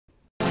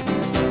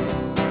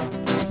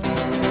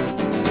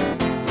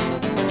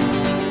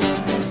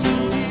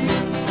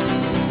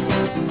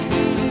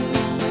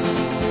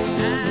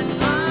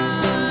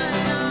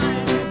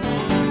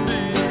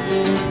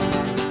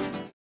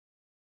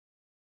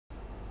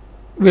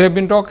We have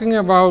been talking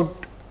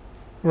about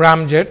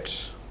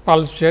ramjets,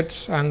 pulse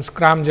jets and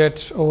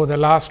scramjets over the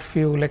last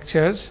few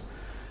lectures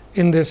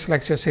in this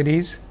lecture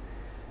series.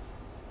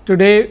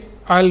 Today,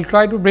 I will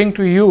try to bring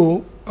to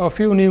you a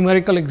few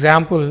numerical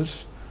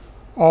examples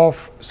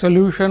of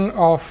solution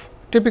of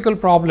typical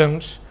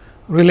problems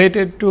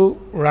related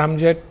to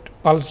ramjet,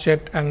 pulse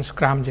jet and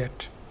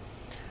scramjet.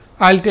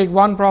 I will take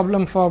one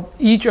problem for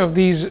each of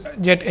these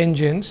jet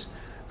engines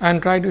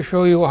and try to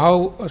show you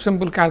how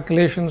simple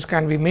calculations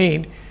can be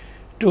made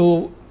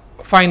to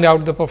find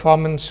out the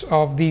performance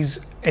of these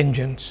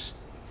engines.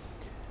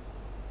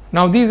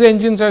 Now, these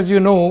engines, as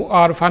you know,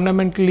 are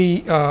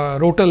fundamentally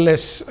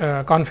rotorless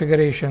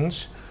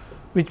configurations,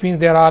 which means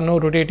there are no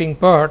rotating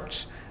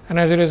parts, and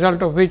as a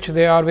result of which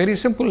they are very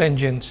simple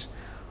engines.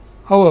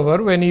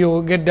 However, when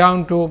you get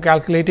down to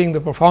calculating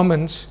the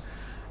performance,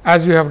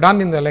 as you have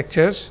done in the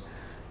lectures,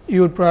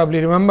 you would probably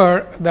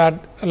remember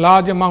that a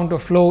large amount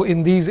of flow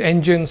in these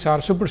engines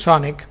are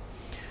supersonic.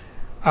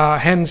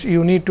 Hence,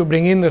 you need to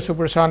bring in the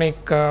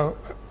supersonic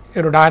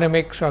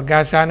aerodynamics or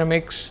gas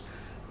dynamics,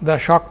 the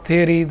shock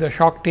theory, the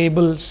shock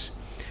tables,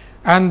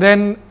 and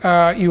then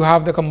you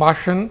have the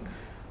combustion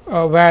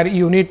where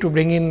you need to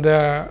bring in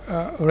the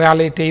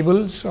Rayleigh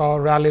tables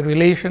or Rayleigh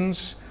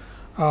relations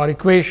or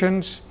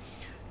equations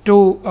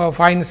to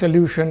find a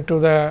solution to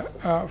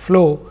the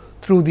flow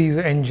through these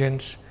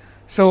engines.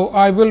 So,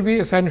 I will be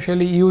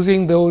essentially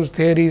using those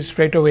theories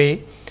straight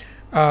away,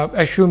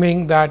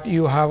 assuming that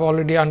you have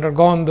already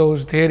undergone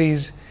those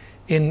theories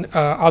in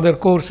other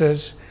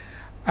courses.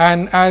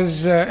 And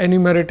as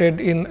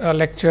enumerated in a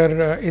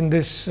lecture in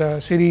this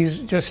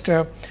series just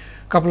a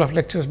couple of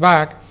lectures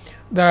back,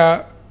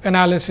 the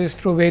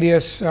analysis through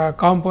various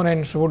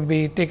components would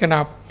be taken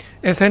up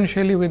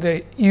essentially with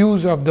the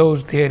use of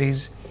those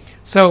theories.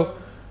 So,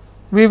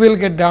 we will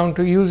get down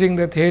to using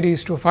the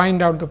theories to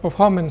find out the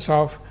performance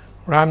of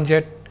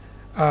ramjet,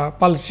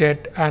 pulse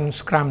jet and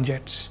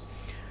scramjets.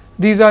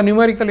 These are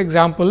numerical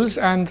examples,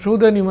 and through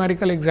the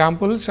numerical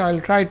examples, I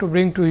will try to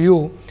bring to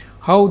you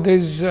how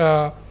this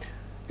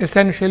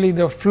essentially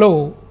the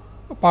flow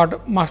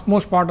part,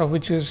 most part of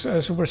which is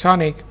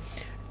supersonic,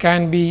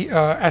 can be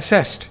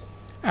assessed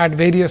at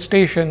various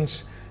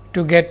stations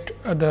to get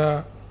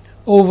the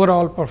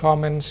overall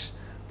performance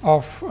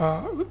of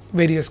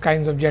various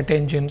kinds of jet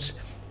engines.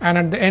 And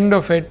at the end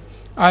of it,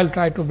 I will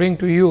try to bring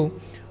to you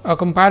a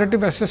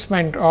comparative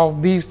assessment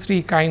of these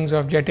three kinds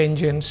of jet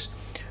engines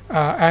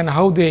and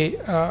how they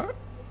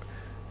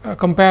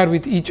compare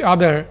with each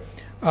other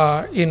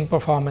in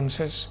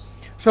performances.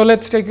 So, let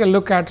us take a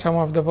look at some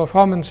of the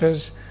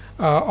performances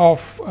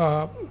of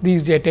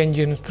these jet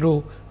engines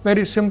through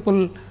very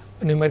simple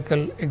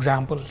numerical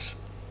examples.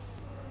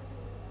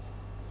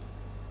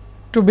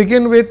 To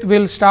begin with, we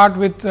will start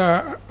with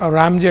a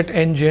ramjet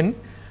engine.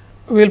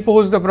 We will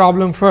pose the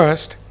problem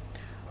first.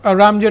 A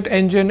ramjet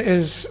engine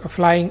is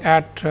flying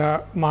at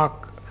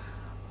Mach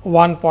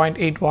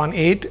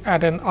 1.818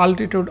 at an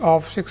altitude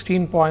of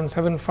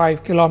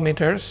 16.75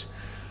 kilometers,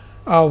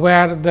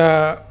 where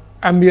the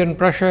ambient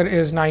pressure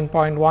is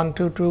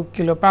 9.122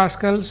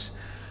 kilopascals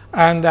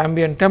and the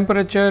ambient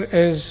temperature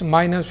is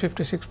minus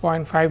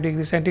 56.5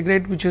 degrees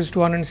centigrade, which is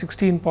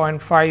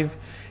 216.5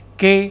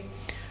 K,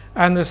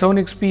 and the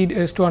sonic speed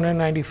is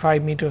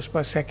 295 meters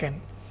per second.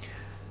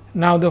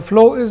 Now, the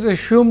flow is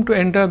assumed to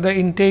enter the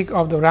intake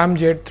of the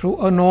ramjet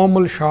through a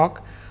normal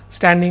shock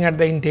standing at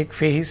the intake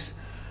phase.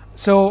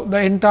 So,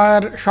 the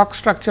entire shock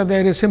structure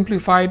there is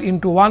simplified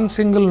into one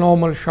single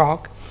normal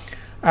shock,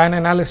 and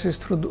analysis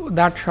through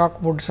that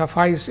shock would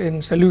suffice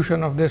in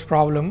solution of this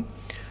problem.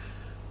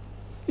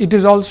 It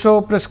is also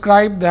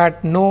prescribed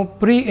that no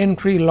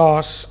pre-entry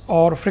loss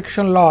or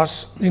friction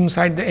loss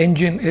inside the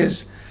engine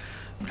is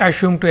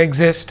assumed to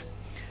exist,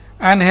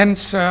 and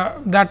hence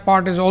that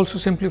part is also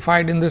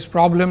simplified in this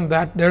problem,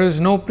 that there is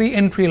no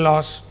pre-entry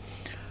loss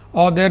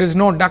or there is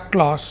no duct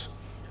loss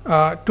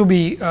to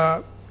be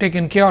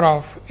taken care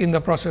of in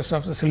the process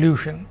of the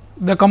solution.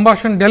 The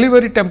combustion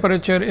delivery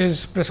temperature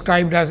is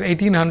prescribed as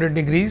 1800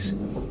 degrees,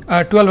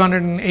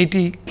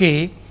 1280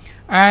 K,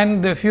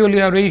 and the fuel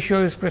air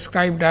ratio is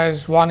prescribed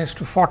as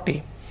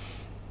 1:40.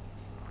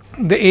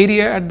 The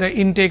area at the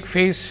intake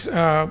phase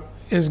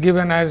is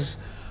given as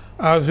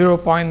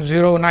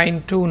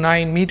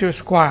 0.0929 meter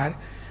square,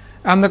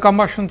 and the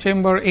combustion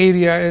chamber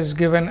area is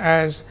given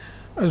as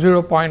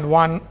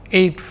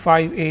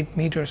 0.1858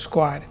 meter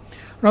square.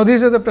 Now,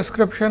 these are the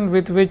prescription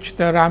with which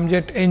the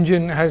ramjet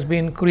engine has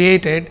been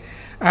created,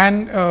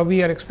 and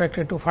we are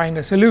expected to find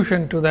a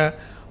solution to the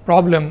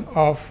problem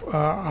of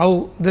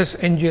how this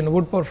engine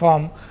would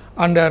perform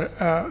under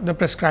the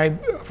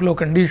prescribed flow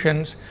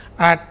conditions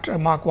at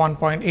Mach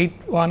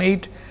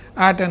 1.818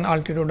 at an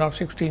altitude of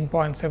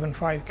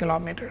 16.75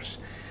 kilometers.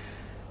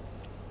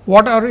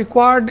 What are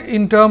required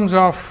in terms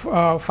of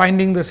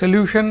finding the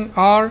solution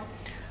are,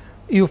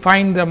 you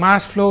find the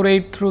mass flow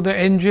rate through the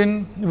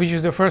engine, which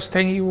is the first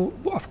thing you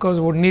of course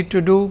would need to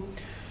do,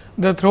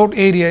 the throat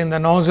area in the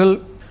nozzle,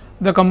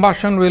 the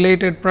combustion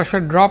related pressure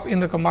drop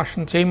in the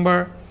combustion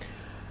chamber,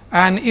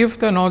 and if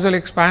the nozzle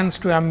expands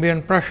to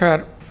ambient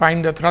pressure,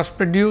 find the thrust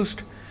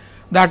produced,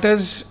 That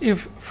is,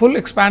 if full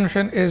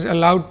expansion is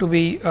allowed to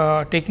be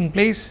taking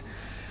place,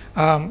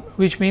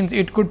 which means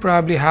it could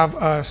probably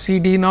have a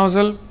CD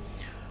nozzle.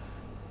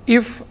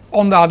 If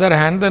on the other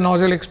hand, the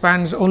nozzle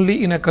expands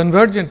only in a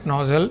convergent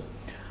nozzle,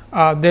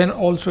 then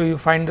also you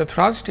find the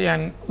thrust,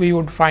 and we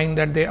would find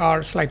that they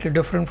are slightly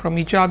different from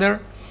each other,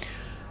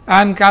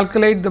 and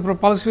calculate the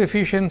propulsive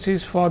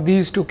efficiencies for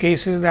these two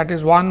cases, that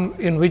is, one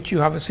in which you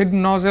have a CD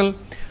nozzle,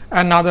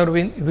 another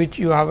in which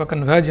you have a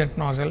convergent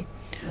nozzle,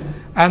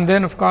 and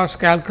then of course,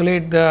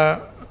 calculate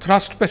the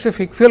thrust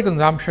specific fuel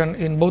consumption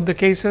in both the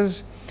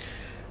cases,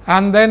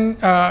 and then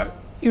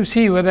you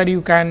see whether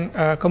you can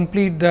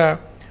complete the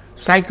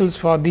cycles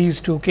for these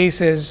two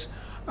cases.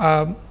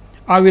 I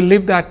will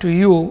leave that to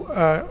you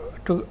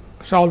to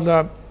solve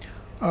the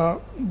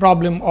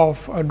problem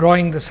of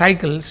drawing the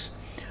cycles.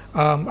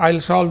 I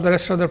will solve the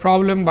rest of the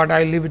problem, but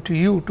I will leave it to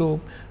you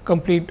to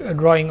complete a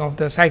drawing of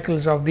the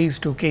cycles of these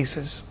two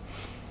cases.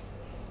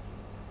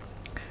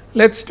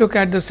 Let us look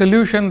at the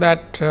solution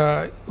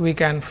that we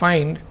can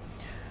find.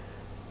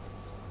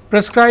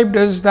 Prescribed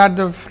is that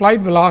the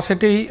flight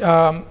velocity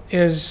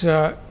is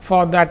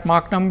for that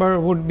Mach number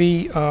would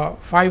be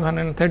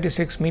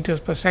 536 meters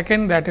per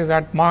second, that is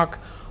at Mach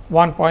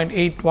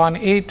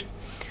 1.818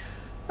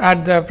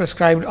 at the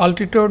prescribed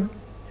altitude,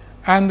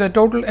 and the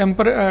total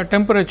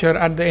temperature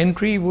at the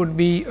entry would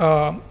be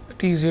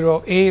T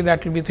 0 A,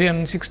 that will be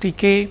 360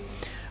 K,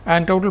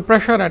 and total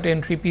pressure at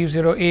entry P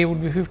 0 A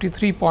would be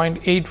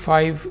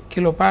 53.85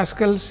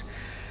 kilopascals.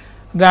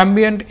 The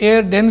ambient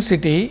air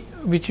density,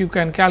 which you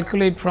can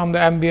calculate from the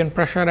ambient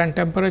pressure and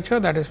temperature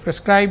that is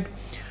prescribed,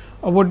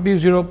 would be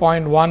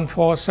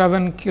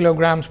 0.147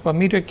 kilograms per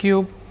meter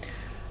cube.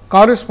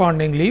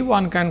 Correspondingly,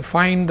 one can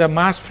find the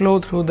mass flow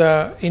through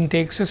the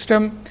intake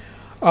system,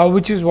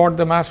 which is what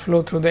the mass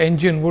flow through the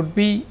engine would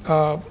be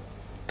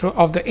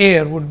of the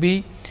air would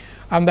be,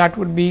 and that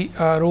would be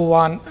rho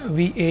 1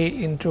 V A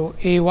into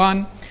A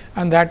 1,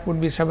 and that would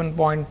be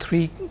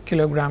 7.3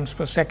 kilograms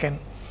per second.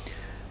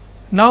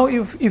 Now,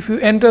 if you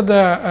enter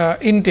the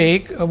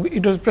intake,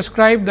 it was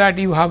prescribed that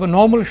you have a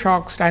normal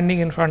shock standing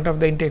in front of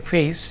the intake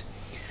face.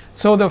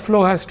 So, the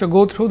flow has to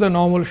go through the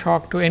normal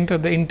shock to enter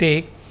the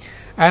intake,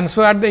 and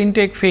so at the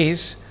intake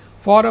face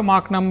for a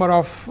Mach number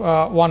of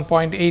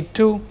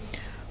 1.82,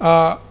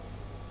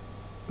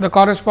 the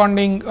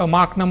corresponding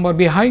Mach number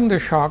behind the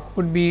shock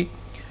would be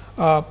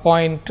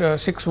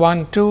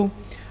 0.612,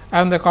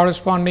 and the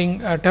corresponding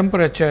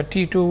temperature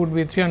T 2 would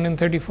be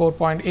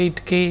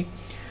 334.8 K.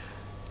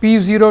 P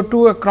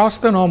 02 across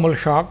the normal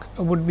shock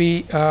would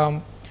be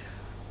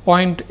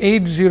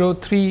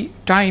 0.803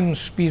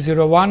 times P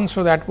 01.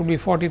 So, that would be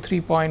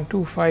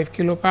 43.25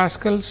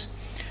 kilopascals,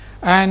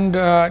 and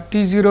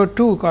T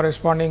 02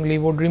 correspondingly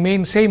would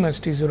remain same as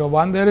T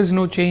 01. There is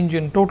no change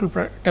in total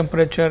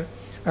temperature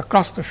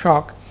across the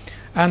shock,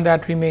 and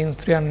that remains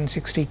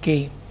 360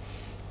 K.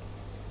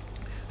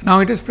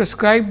 Now, it is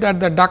prescribed that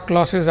the duct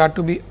losses are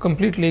to be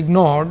completely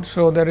ignored.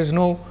 So, there is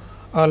no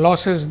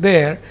losses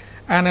there,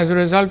 and as a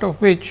result of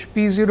which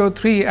P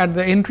 03 at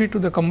the entry to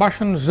the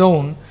combustion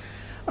zone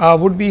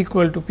would be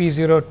equal to P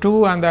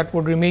 02, and that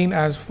would remain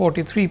as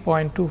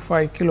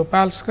 43.25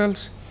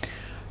 kilopascals.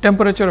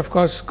 Temperature of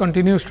course,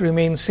 continues to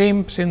remain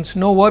same, since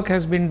no work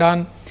has been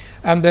done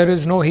and there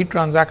is no heat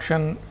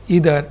transaction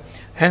either.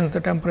 Hence,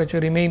 the temperature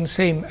remains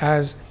same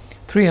as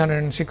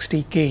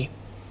 360 K.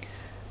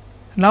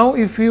 Now,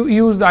 if you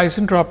use the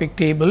isentropic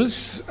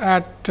tables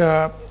at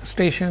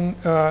station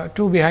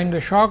 2 behind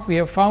the shock, we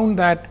have found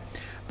that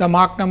the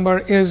Mach number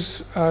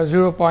is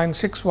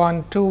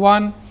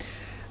 0.6121.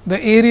 The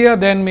area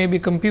then may be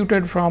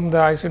computed from the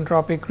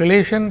isentropic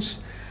relations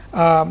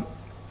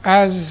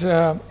as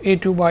A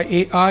 2 by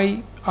A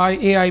I.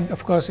 A I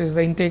of course, is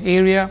the intake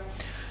area,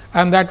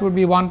 and that would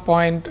be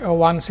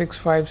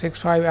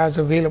 1.16565 as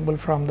available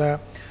from the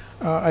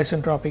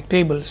isentropic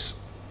tables.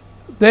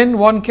 Then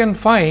one can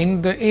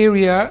find the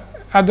area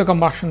at the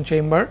combustion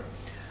chamber,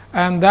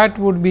 and that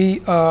would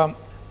be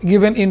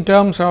given in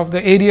terms of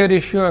the area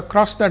ratio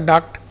across the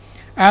duct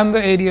and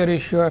the area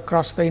ratio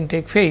across the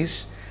intake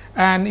face.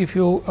 And if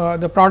you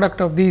the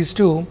product of these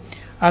two,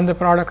 and the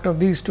product of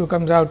these two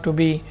comes out to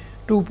be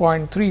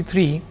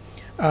 2.33,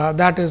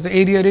 that is the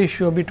area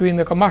ratio between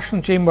the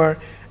combustion chamber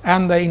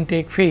and the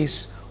intake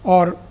face,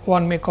 or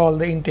one may call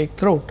the intake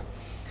throat,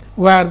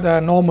 where the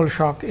normal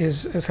shock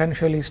is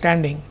essentially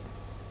standing.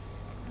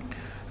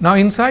 Now,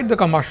 inside the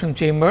combustion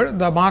chamber,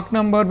 the Mach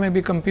number may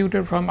be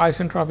computed from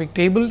isentropic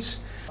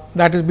tables,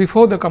 that is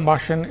before the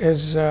combustion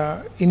is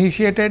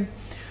initiated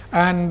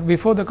and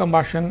before the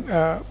combustion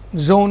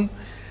zone,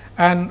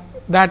 and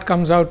that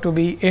comes out to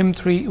be M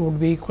 3 would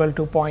be equal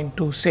to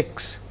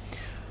 0.26.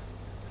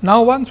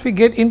 Now, once we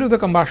get into the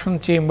combustion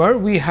chamber,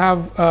 we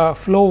have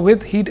flow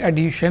with heat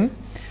addition,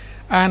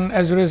 and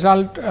as a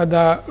result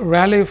the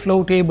Rayleigh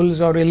flow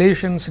tables or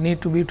relations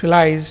need to be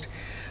utilized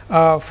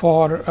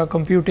for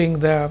computing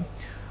the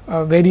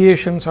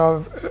variations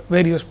of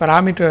various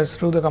parameters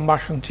through the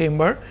combustion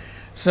chamber.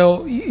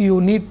 So,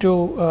 you need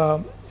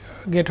to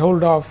get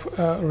hold of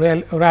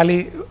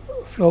Rayleigh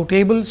flow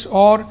tables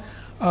or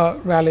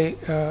Rayleigh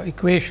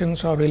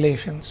equations or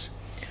relations.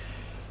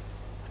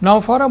 Now,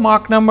 for a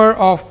Mach number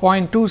of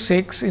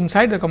 0.26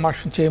 inside the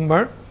combustion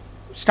chamber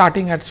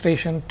starting at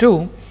station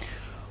 2,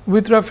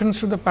 with reference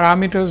to the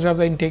parameters of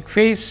the intake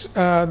phase,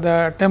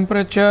 the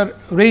temperature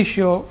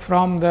ratio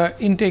from the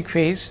intake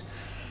phase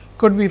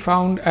could be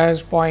found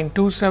as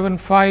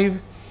 0.275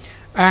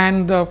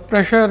 and the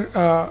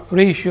pressure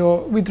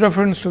ratio with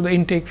reference to the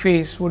intake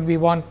phase would be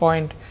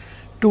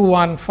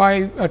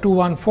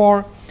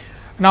 214.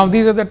 Now,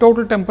 these are the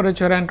total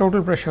temperature and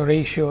total pressure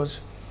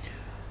ratios.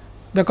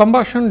 The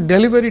combustion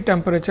delivery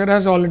temperature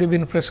has already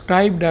been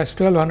prescribed as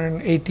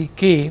 1280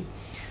 K,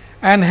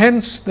 and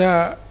hence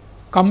the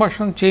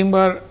combustion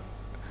chamber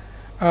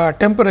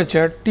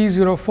temperature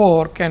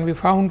T04 can be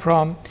found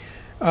from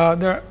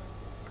the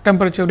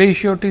temperature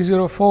ratio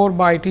T04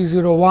 by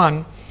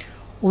T01,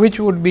 which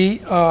would be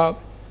the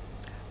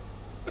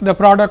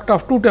product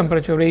of two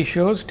temperature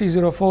ratios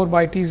T04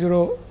 by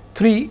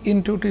T03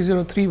 into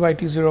T03 by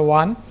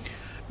T01.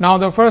 Now,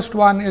 the first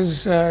one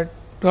is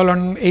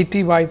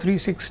 1280 by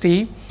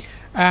 360,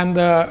 and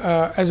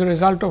as a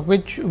result of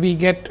which we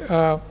get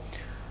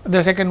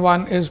the second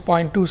one is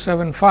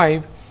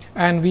 0.275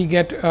 and we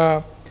get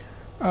a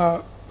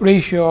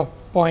ratio of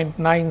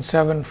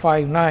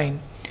 0.9759.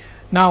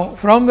 Now,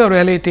 from the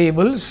Rayleigh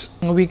tables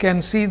we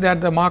can see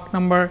that the Mach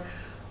number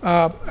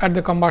at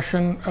the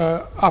combustion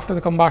after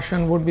the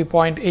combustion would be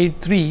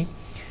 0.83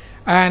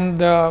 and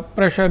the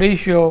pressure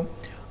ratio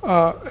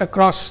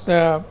across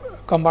the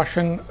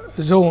combustion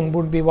zone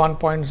would be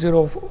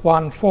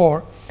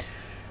 1.014,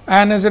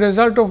 and as a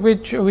result of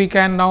which we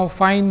can now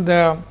find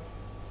the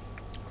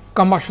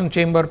combustion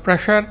chamber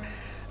pressure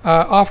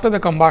after the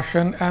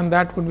combustion, and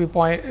that would be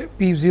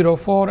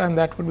P04 and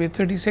that would be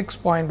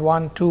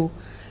 36.12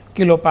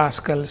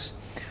 kilopascals.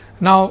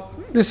 Now,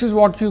 this is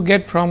what you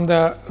get from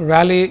the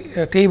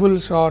Rayleigh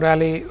tables or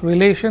Rayleigh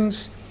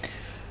relations,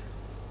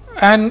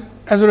 and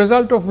as a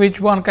result of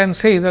which one can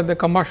say that the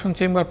combustion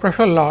chamber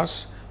pressure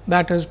loss,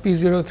 that is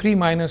P03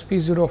 minus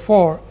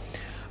P04,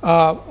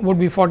 would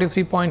be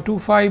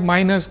 43.25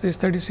 minus this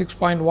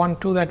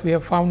 36.12 that we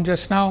have found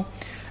just now,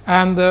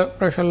 and the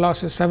pressure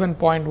loss is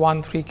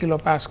 7.13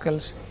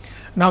 kilopascals.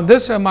 Now,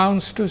 this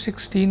amounts to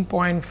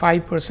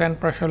 16.5%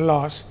 pressure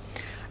loss,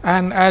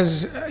 and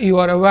as you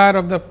are aware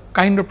of the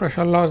kind of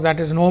pressure loss that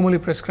is normally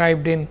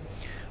prescribed in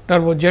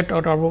turbojet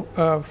or turbo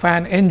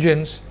fan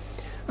engines,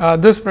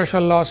 this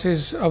pressure loss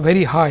is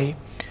very high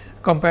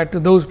compared to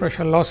those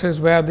pressure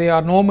losses where they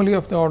are normally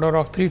of the order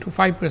of 3 to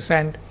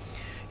 5%.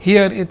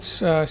 Here it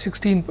is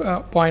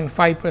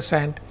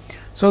 16.5%.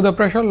 So, the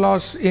pressure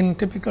loss in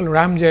typical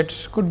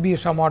ramjets could be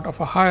somewhat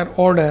of a higher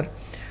order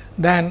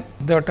than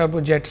the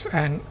turbojets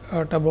and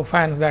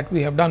turbofans that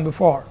we have done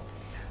before.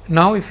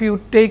 Now, if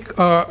you take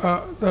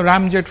the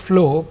ramjet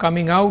flow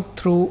coming out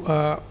through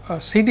a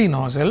CD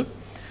nozzle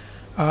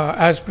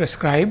as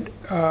prescribed,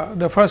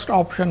 the first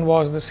option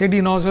was the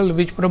CD nozzle,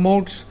 which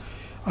promotes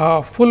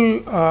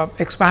full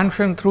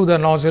expansion through the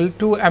nozzle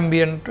to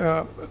ambient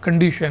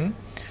condition.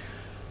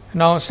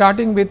 Now,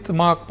 starting with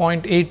Mach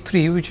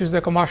 0.83, which is the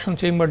combustion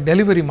chamber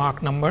delivery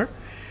Mach number,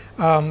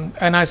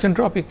 an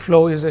isentropic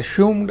flow is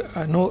assumed.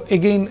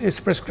 Again is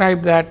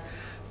prescribed that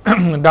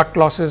duct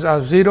losses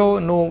are 0,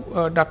 no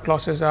duct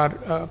losses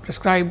are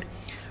prescribed,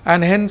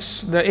 and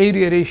hence the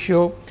area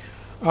ratio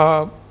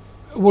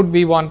would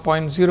be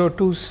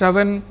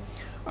 1.027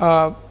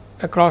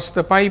 across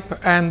the pipe,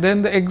 and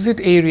then the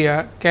exit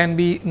area can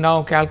be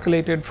now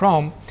calculated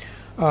from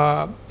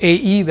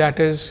AE, that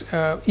is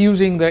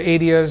using the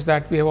areas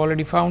that we have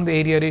already found, the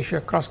area ratio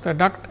across the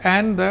duct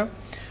and the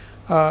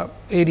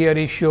area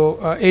ratio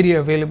area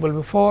available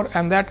before,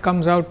 and that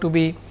comes out to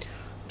be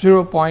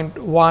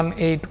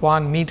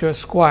 0.181 meter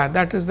square.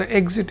 That is the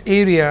exit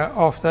area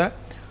of the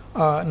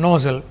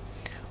nozzle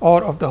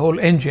or of the whole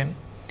engine.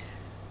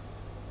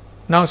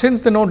 Now,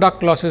 since the no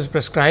duct loss is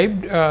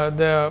prescribed,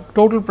 the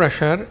total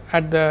pressure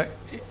at the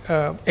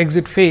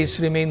exit face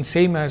remains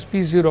same as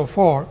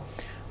P04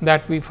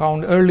 that we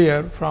found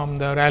earlier from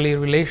the Rayleigh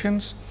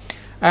relations,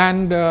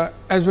 and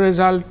as a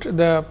result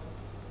the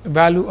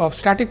value of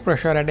static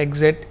pressure at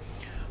exit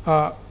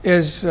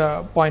is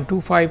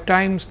 0.25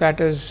 times,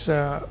 that is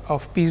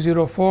of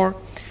P04,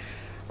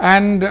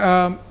 and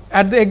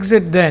at the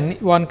exit then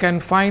one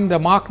can find the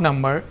Mach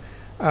number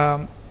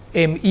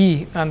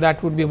ME, and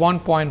that would be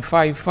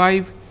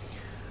 1.55.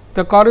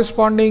 The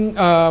corresponding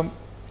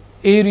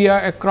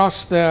area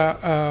across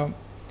the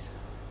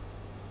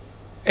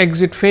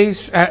exit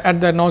face at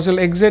the nozzle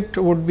exit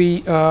would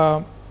be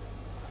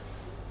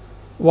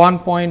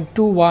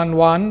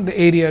 1.211 the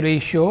area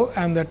ratio,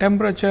 and the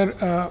temperature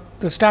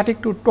the static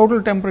to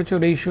total temperature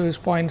ratio is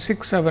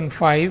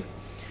 0.675,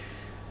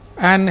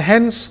 and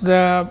hence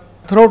the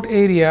throat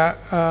area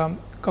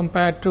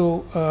compared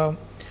to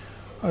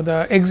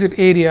the exit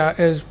area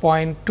is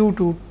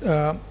 0.22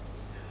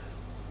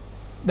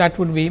 that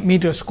would be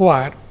meter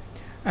square,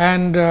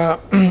 and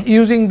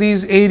using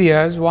these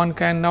areas one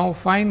can now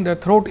find the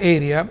throat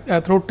area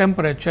throat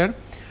temperature,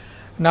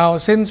 Now,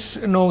 since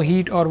no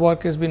heat or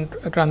work has been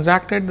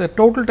transacted, the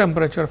total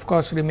temperature of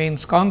course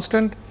remains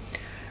constant,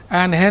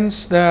 and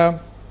hence the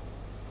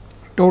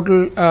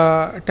total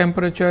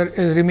temperature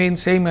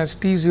remains same as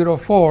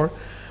T04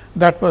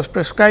 that was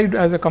prescribed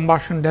as a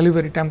combustion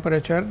delivery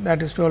temperature,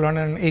 that is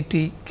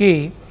 1280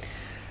 K,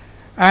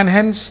 and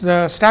hence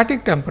the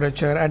static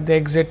temperature at the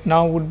exit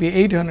now would be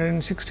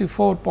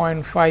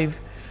 864.5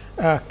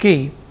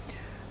 K.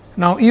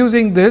 Now,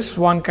 using this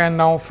one can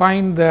now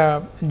find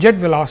the jet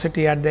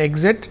velocity at the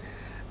exit,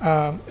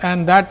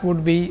 and that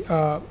would be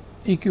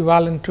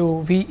equivalent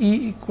to V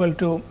e equal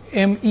to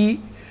m e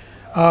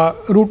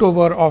root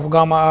over of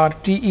gamma r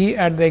T e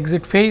at the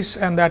exit phase,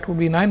 and that would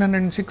be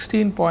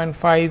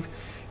 916.5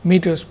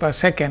 meters per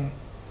second.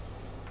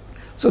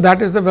 So,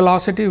 that is the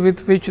velocity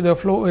with which the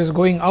flow is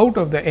going out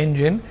of the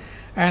engine,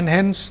 and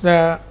hence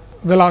the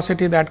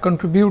velocity that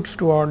contributes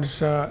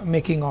towards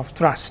making of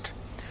thrust.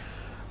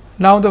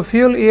 Now, the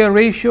fuel air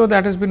ratio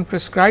that has been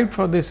prescribed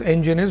for this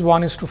engine is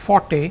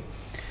 1:40,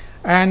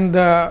 and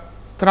the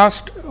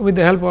thrust, with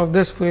the help of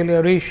this fuel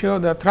air ratio,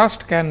 the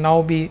thrust can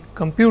now be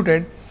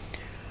computed,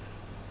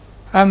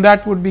 and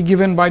that would be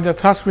given by the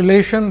thrust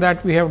relation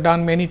that we have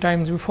done many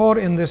times before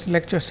in this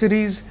lecture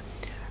series,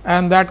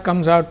 and that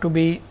comes out to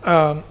be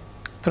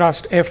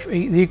thrust F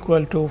is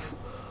equal to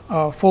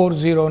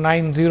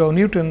 4090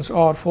 newtons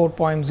or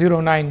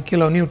 4.09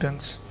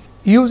 kilonewtons.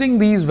 Using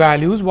these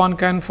values, one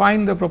can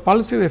find the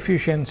propulsive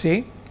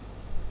efficiency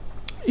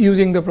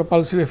using the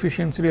propulsive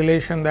efficiency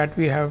relation that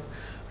we have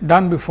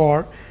done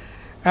before,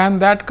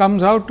 and that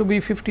comes out to be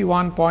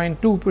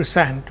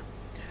 51.2%.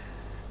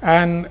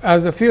 And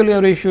as the fuel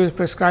air ratio is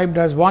prescribed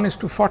as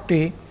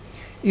 1:40,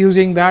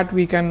 using that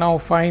we can now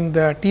find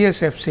the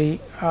TSFC,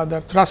 the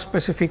thrust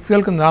specific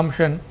fuel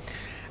consumption,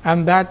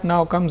 and that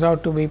now comes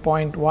out to be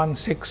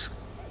 0.16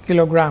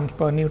 kilograms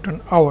per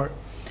Newton hour.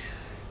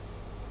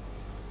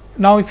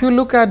 Now, if you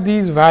look at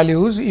these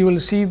values, you will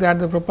see that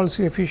the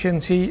propulsive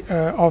efficiency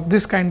of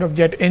this kind of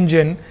jet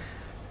engine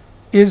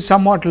is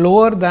somewhat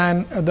lower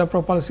than the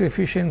propulsive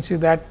efficiency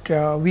that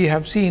we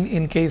have seen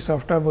in case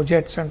of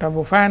turbojets and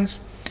turbofans,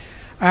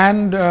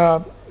 and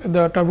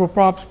the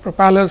turboprops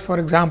propellers, for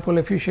example,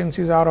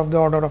 efficiencies are of the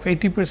order of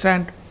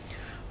 80%.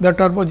 The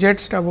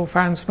turbojets,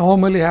 turbofans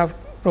normally have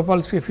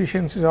propulsive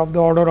efficiencies of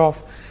the order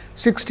of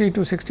 60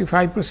 to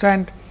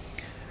 65%,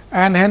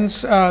 and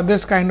hence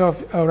this kind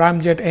of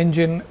ramjet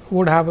engine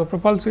would have a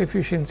propulsive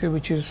efficiency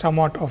which is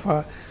somewhat of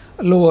a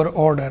lower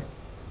order.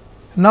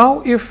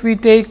 Now, if we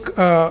take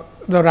the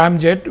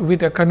ramjet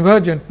with a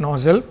convergent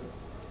nozzle,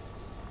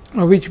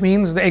 which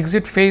means the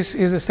exit face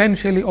is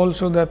essentially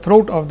also the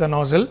throat of the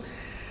nozzle,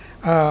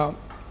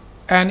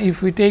 and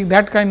if we take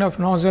that kind of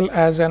nozzle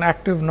as an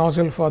active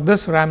nozzle for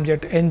this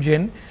ramjet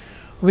engine,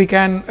 we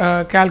can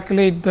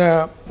calculate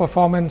the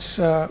performance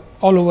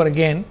all over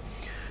again.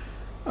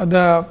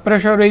 The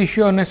pressure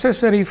ratio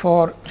necessary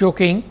for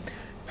choking,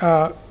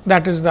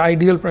 that is the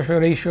ideal pressure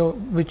ratio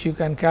which you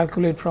can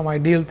calculate from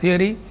ideal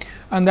theory,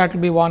 and that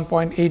will be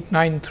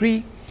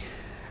 1.893.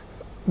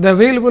 The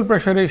available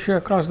pressure ratio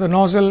across the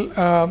nozzle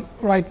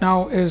right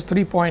now is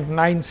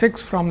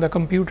 3.96 from the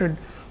computed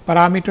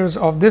parameters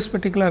of this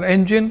particular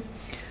engine,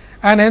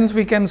 and hence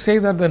we can say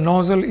that the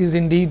nozzle is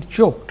indeed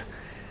choked,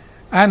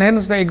 and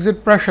hence the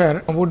exit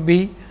pressure would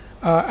be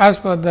as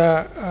per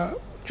the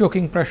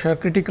choking pressure,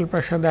 critical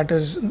pressure that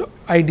is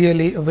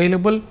ideally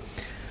available,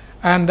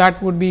 and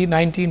that would be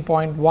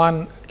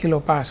 19.1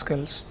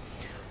 kilopascals.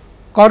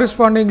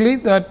 Correspondingly,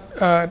 the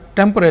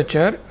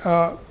temperature,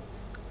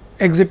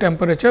 exit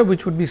temperature,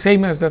 which would be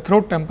same as the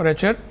throat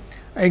temperature,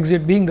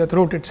 exit being the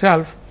throat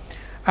itself,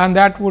 and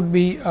that would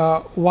be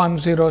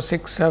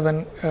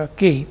 1067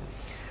 K.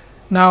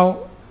 Now,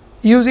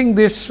 using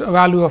this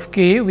value of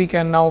K, we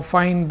can now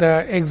find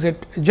the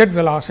exit jet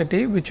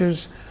velocity, which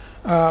is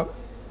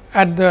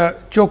at the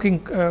choking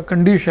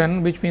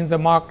condition, which means the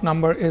Mach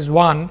number is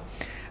 1,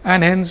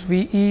 and hence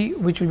V e,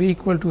 which will be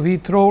equal to V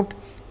throat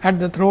at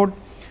the throat,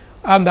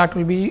 and that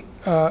will be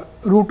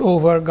root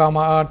over gamma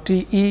r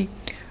T e,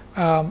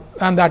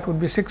 and that would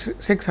be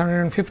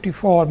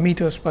 654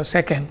 meters per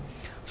second.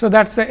 So,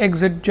 that is the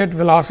exit jet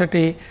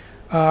velocity,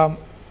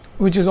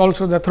 which is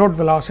also the throat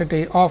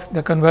velocity of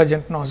the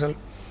convergent nozzle.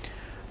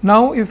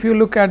 Now, if you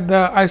look at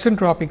the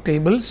isentropic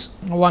tables,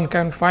 one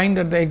can find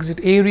that the exit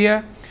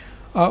area,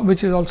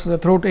 which is also the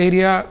throat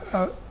area,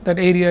 that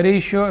area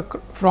ratio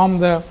from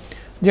the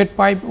jet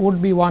pipe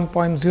would be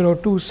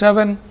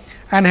 1.027,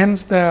 and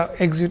hence the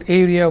exit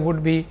area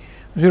would be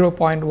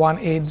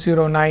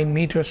 0.1809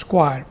 meters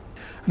square.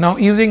 Now,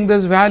 using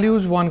these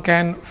values, one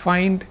can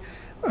find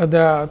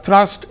the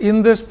thrust.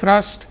 In this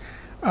thrust,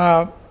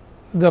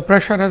 the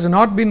pressure has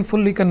not been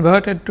fully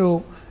converted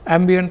to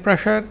ambient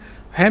pressure,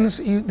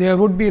 hence there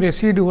would be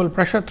residual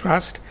pressure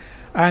thrust,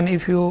 and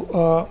if you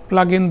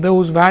plug in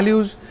those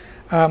values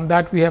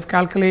that we have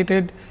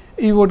calculated,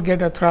 you would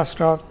get a thrust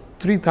of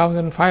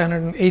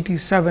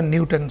 3587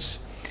 newtons.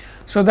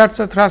 So, that is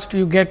the thrust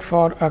you get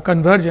for a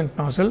convergent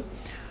nozzle.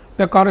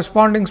 The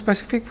corresponding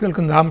specific fuel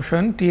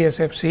consumption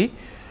TSFC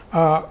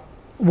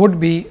would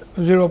be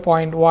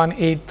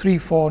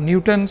 0.1834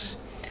 newtons,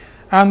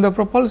 and the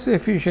propulsive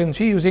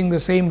efficiency using the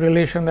same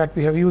relation that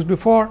we have used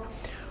before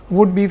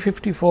would be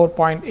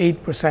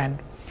 54.8%.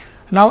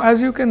 Now,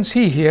 as you can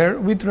see here,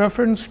 with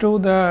reference to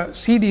the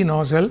CD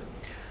nozzle,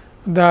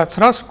 the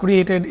thrust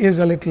created is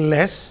a little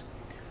less.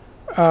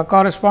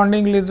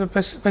 Correspondingly,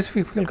 the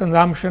specific fuel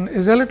consumption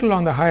is a little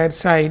on the higher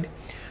side,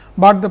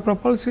 but the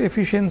propulsive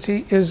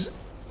efficiency is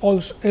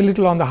also a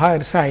little on the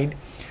higher side.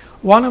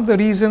 One of the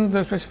reasons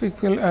the specific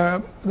fuel,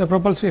 the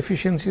propulsive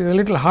efficiency is a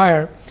little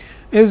higher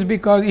is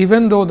because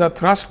even though the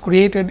thrust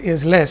created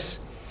is less,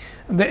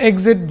 the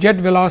exit jet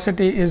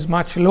velocity is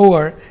much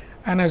lower,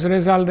 and as a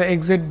result the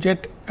exit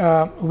jet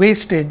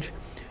wastage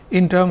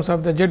in terms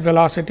of the jet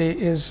velocity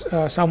is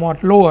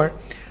somewhat lower,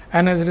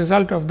 and as a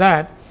result of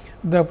that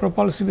the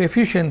propulsive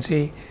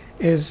efficiency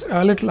is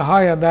a little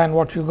higher than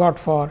what you got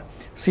for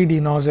CD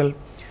nozzle,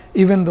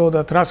 even though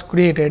the thrust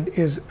created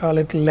is a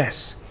little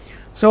less.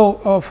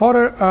 So,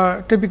 for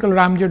a typical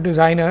ramjet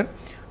designer,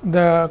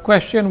 the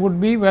question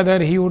would be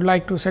whether he would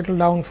like to settle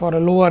down for a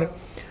lower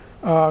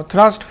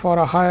thrust for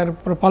a higher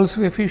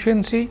propulsive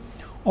efficiency,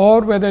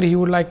 or whether he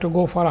would like to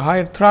go for a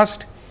higher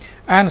thrust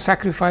and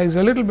sacrifice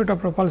a little bit of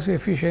propulsive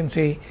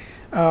efficiency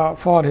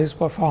for his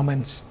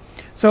performance.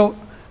 So,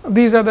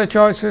 these are the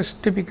choices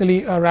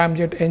typically a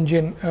ramjet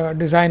engine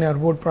designer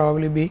would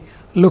probably be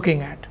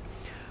looking at.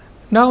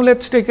 Now, let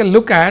us take a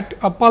look at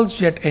a pulse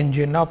jet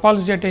engine. Now,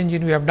 pulse jet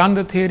engine, we have done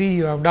the theory,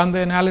 you have done the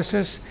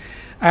analysis,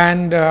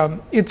 and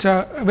it is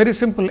a very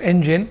simple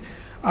engine,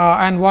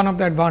 and one of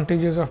the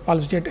advantages of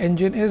pulse jet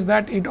engine is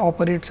that it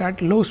operates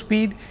at low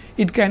speed.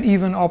 It can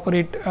even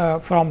operate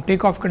from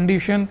takeoff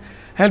condition,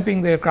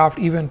 helping the aircraft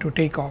even to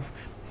take off.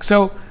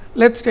 So,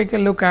 let us take a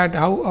look at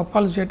how a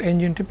pulse jet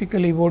engine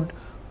typically would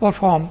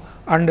perform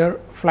under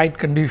flight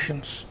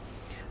conditions.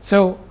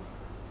 So,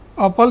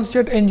 a pulse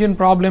jet engine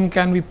problem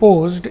can be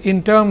posed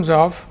in terms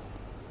of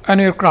an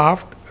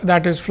aircraft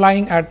that is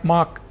flying at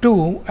Mach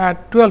 2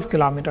 at 12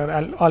 kilometer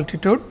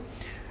altitude,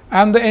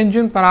 and the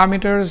engine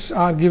parameters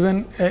are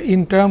given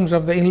in terms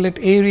of the inlet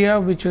area,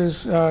 which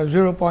is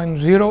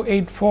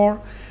 0.084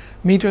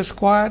 meter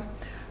square.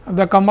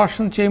 The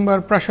combustion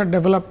chamber pressure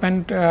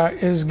development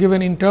is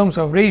given in terms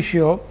of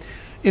ratio.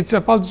 It is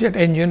a pulse jet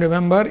engine,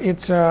 remember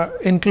it is a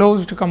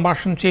enclosed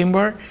combustion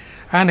chamber,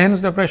 and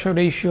hence the pressure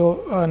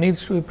ratio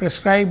needs to be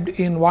prescribed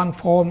in one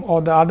form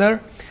or the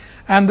other,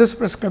 and this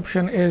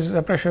prescription is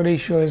the pressure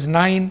ratio is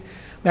 9,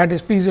 that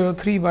is P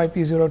 03 by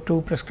P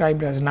 02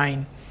 prescribed as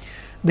 9.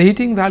 The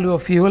heating value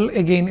of fuel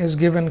again is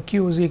given,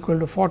 Q is equal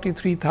to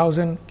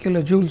 43,000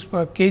 kilojoules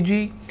per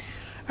kg,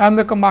 and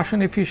the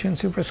combustion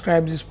efficiency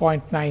prescribed is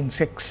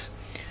 0.96.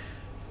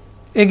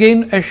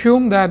 Again,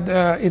 assume that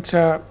it is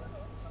a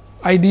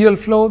ideal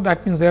flow,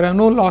 that means there are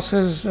no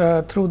losses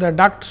through the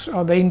ducts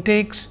or the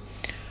intakes,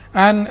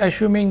 and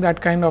assuming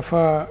that kind of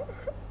a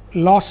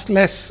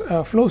lossless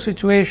flow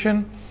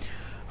situation,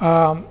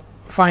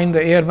 find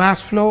the air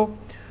mass flow,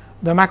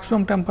 the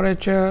maximum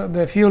temperature,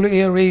 the fuel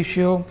air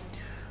ratio,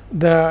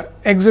 the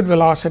exit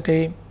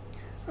velocity,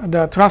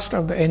 the thrust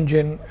of the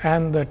engine,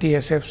 and the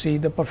TSFC,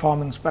 the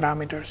performance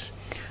parameters.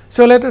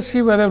 So, let us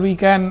see whether we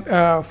can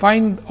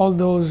find all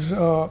those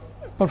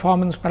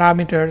performance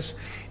parameters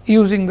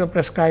using the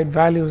prescribed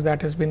values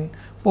that has been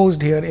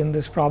posed here in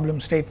this problem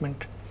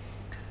statement.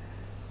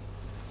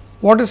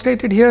 What is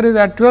stated here is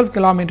at 12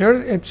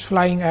 kilometers, it is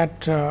flying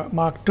at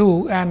Mach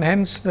 2, and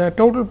hence the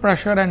total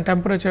pressure and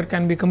temperature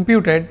can be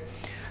computed,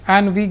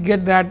 and we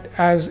get that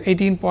as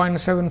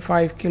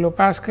 18.75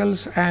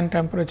 kilopascals and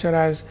temperature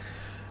as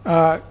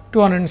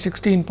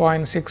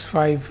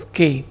 216.65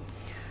 K.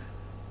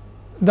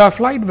 The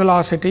flight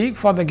velocity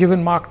for the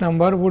given Mach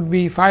number would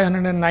be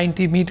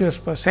 590 meters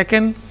per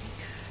second.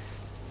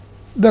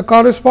 The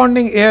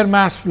corresponding air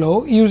mass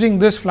flow using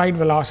this flight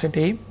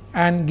velocity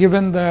and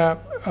given the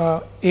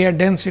air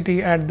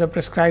density at the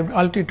prescribed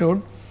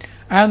altitude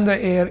and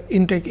the air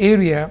intake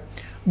area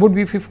would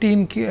be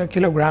 15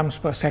 kilograms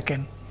per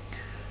second.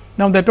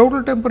 Now, the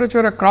total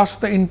temperature across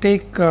the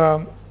intake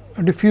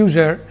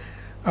diffuser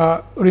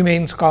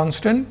remains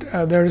constant.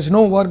 There is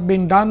no work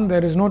being done,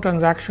 there is no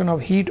transaction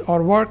of heat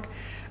or work,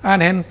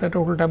 and hence the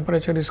total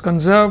temperature is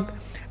conserved,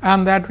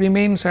 and that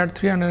remains at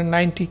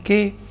 390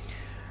 K,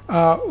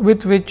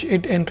 with which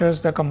it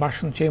enters the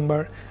combustion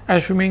chamber,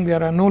 assuming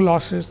there are no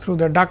losses through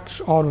the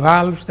ducts or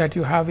valves that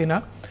you have in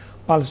a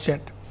pulse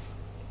jet.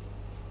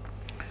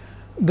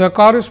 The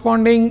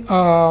corresponding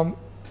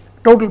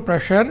total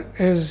pressure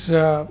is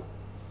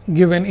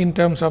given in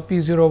terms of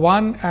P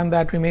 01, and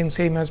that remains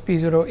same as P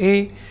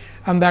 0A,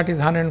 and that is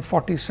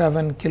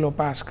 147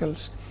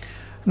 kilopascals.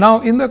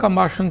 Now, in the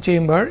combustion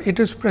chamber, it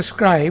is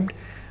prescribed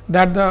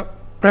that the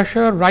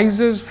pressure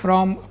rises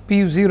from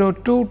P 02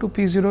 to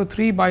P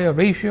 03 by a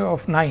ratio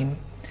of 9.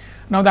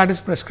 Now, that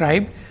is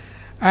prescribed,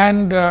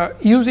 and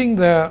using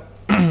the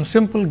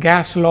simple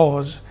gas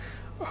laws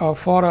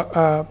for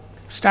a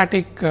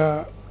static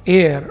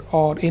air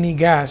or any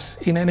gas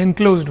in an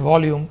enclosed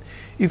volume,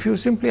 if you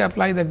simply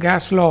apply the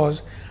gas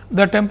laws,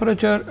 the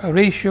temperature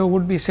ratio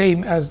would be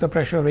same as the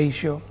pressure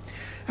ratio,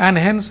 and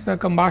hence the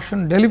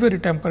combustion delivery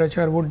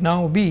temperature would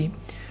now be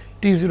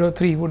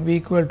T03 would be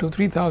equal to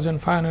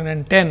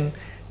 3510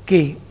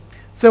 K.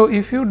 So,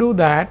 if you do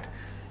that,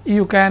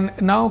 you can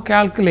now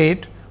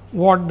calculate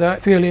what the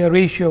fuel air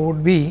ratio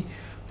would be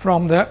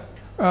from the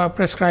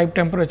prescribed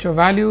temperature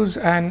values,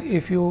 and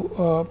if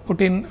you put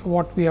in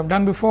what we have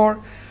done before,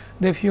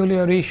 the fuel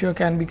air ratio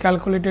can be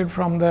calculated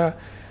from the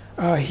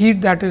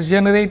heat that is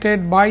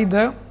generated by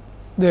the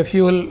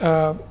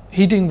fuel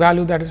heating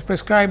value that is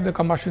prescribed, the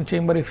combustion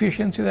chamber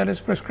efficiency that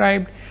is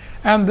prescribed,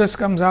 and this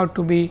comes out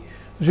to be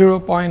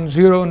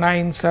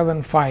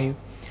 0.0975.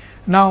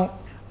 Now,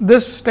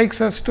 this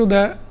takes us to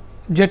the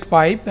jet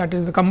pipe, that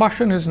is the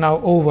combustion is now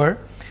over,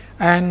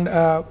 and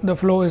the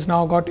flow is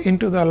now got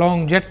into the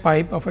long jet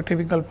pipe of a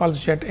typical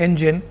pulse jet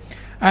engine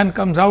and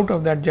comes out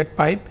of that jet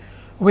pipe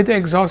with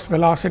exhaust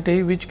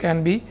velocity, which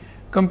can be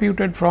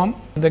computed from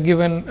the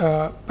given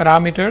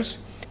parameters.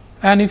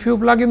 And if you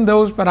plug in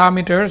those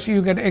parameters,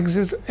 you get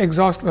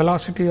exhaust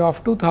velocity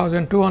of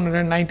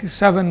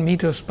 2297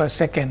 meters per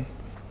second.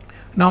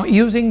 Now,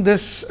 using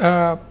this,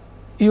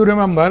 you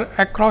remember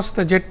across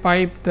the jet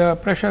pipe, the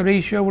pressure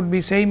ratio would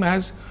be same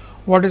as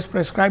what is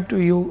prescribed to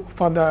you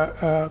for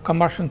the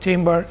combustion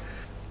chamber.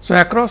 So,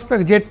 across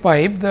the jet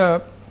pipe,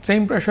 the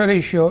same pressure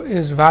ratio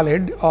is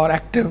valid or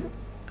active,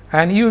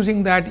 and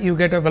using that you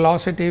get a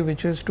velocity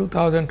which is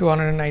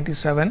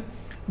 2297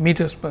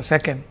 meters per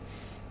second.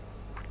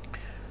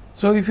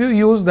 So, if you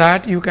use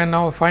that, you can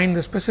now find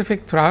the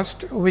specific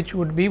thrust, which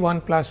would be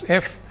 1 plus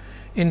F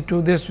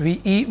into this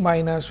V e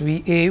minus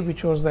V a,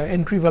 which was the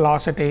entry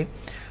velocity,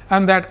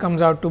 and that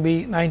comes out to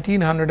be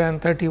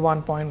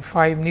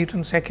 1931.5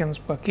 Newton seconds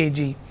per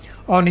kg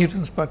or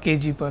Newtons per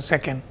kg per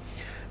second.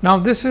 Now,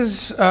 this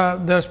is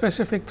the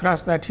specific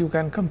thrust that you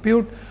can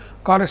compute.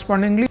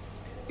 Correspondingly,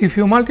 if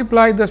you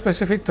multiply the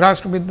specific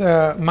thrust with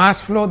the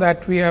mass flow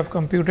that we have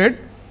computed,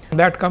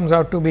 that comes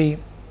out to be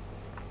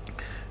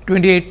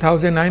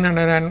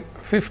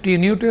 28,950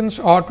 newtons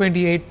or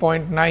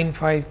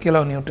 28.95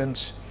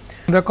 kilonewtons.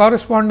 The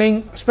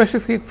corresponding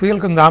specific fuel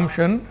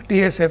consumption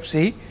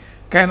TSFC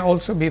can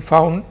also be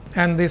found,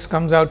 and this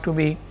comes out to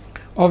be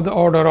of the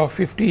order of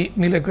 50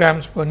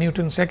 milligrams per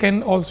Newton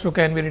second, also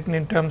can be written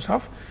in terms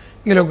of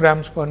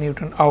kilograms per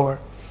Newton hour.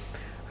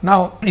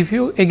 Now, if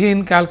you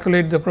again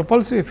calculate the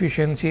propulsive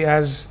efficiency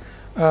as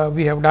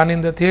we have done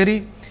in the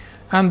theory,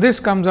 and this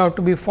comes out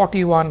to be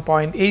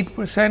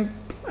 41.8%.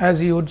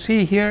 As you would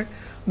see here,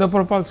 the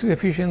propulsive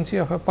efficiency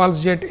of a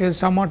pulse jet is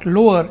somewhat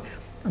lower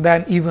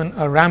than even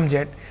a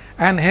ramjet,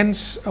 and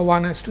hence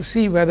one has to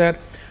see whether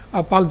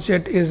a pulse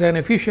jet is an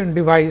efficient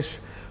device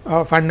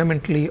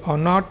fundamentally or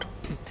not.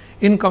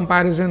 In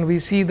comparison, we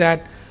see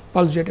that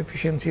pulse jet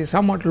efficiency is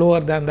somewhat lower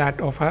than that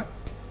of a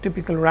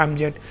typical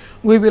ramjet.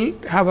 We will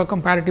have a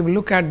comparative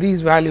look at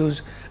these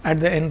values at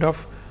the end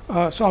of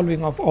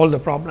solving of all the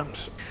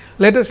problems.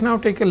 Let us now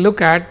take a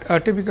look at a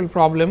typical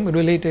problem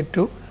related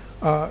to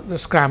the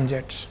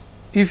scramjets.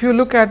 If you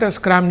look at a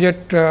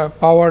scramjet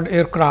powered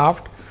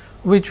aircraft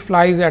which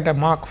flies at a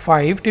Mach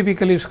 5,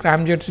 typically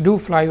scramjets do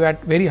fly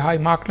at very high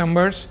Mach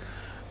numbers,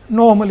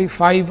 normally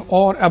 5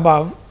 or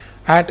above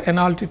at an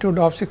altitude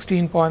of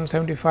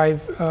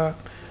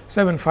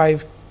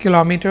 16.75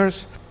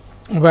 kilometers,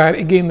 where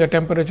again the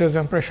temperatures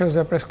and pressures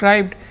are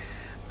prescribed,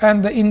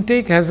 and the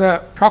intake has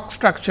a shock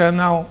structure.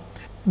 Now,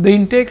 the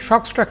intake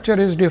shock structure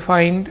is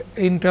defined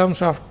in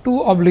terms of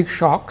two oblique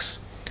shocks,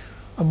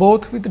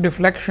 both with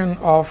deflection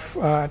of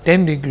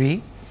 10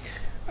 degree.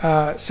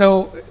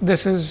 So,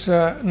 this is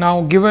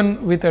now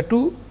given with a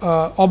two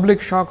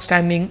oblique shock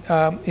standing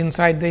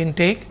inside the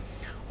intake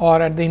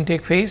or at the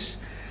intake face,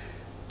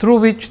 through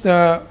which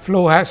the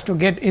flow has to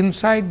get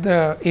inside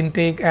the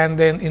intake and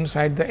then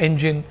inside the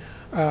engine,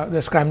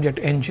 the scramjet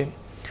engine.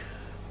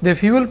 The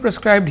fuel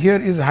prescribed here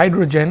is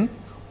hydrogen,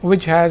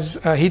 which has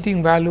a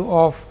heating value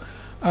of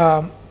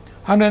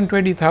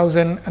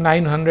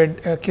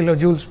 120,900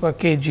 kilojoules per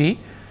kg.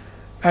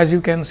 As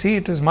you can see,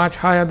 it is much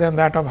higher than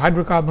that of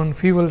hydrocarbon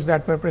fuels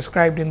that were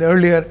prescribed in the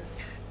earlier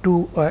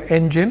two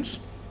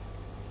engines.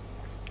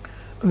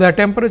 The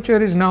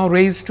temperature is now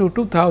raised to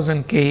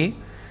 2000 K.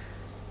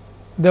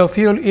 The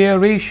fuel air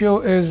ratio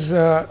is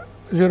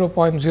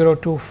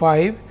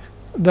 0.025.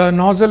 The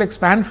nozzle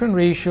expansion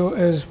ratio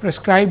is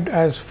prescribed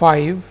as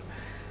 5,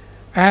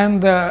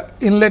 and the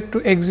inlet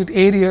to exit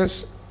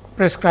areas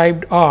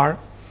prescribed are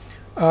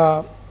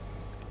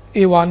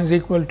A1 is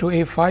equal to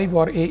A5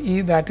 or AE,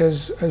 that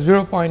is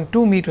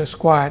 0.2 meter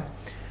square.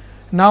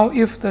 Now,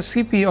 if the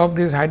Cp of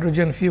this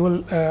hydrogen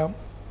fuel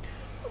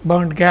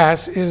burnt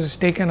gas is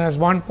taken as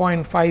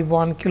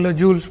 1.51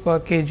 kilojoules per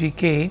kg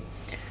K,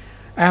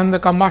 and the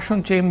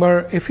combustion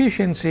chamber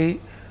efficiency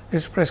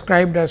is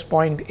prescribed as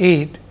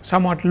 0.8,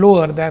 somewhat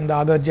lower than the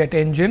other jet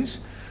engines,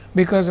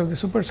 because of the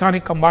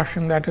supersonic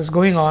combustion that is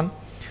going on,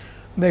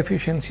 the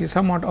efficiency is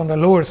somewhat on the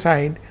lower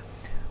side,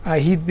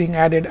 heat being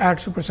added at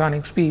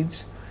supersonic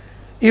speeds.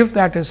 If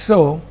that is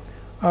so,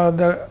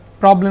 the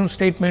problem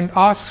statement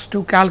asks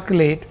to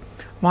calculate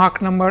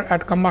Mach number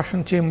at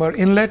combustion chamber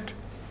inlet,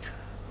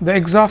 the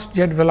exhaust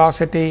jet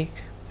velocity,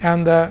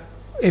 and the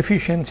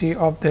efficiency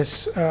of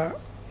this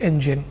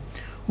engine.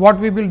 What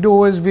we will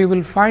do is we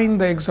will find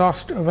the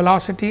exhaust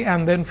velocity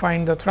and then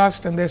find the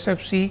thrust and the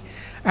SFC,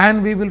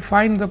 and we will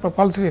find the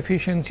propulsive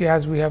efficiency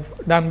as we have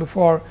done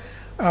before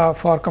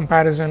for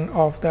comparison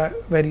of the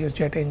various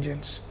jet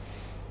engines.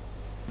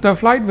 The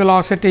flight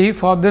velocity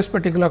for this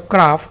particular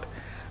craft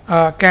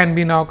can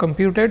be now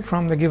computed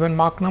from the given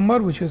Mach number,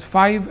 which is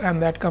 5,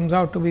 and that comes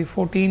out to be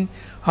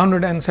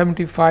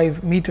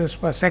 1475 meters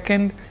per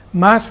second.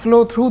 Mass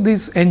flow through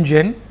this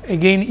engine,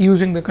 again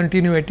using the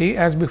continuity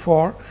as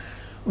before,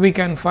 we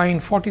can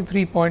find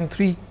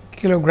 43.3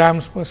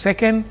 kilograms per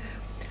second.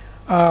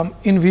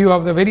 In view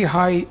of the very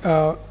high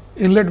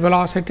inlet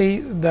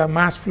velocity, the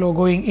mass flow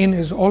going in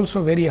is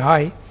also very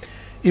high,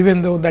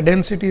 even though the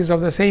density is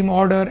of the same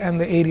order and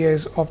the area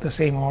is of the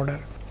same order.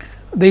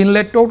 The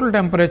inlet total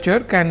temperature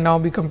can now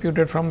be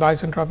computed from the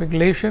isentropic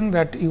relation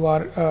that you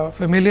are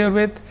familiar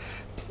with,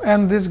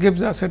 and this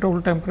gives us a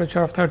total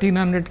temperature of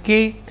 1300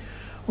 K,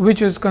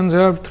 which is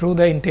conserved through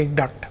the intake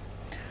duct.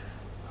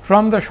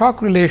 From the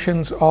shock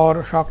relations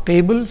or shock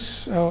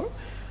tables,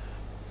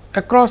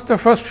 across the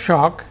first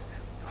shock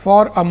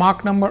for a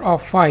Mach number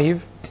of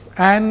 5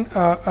 and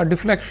a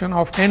deflection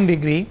of 10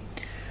 degree,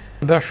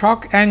 the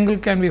shock angle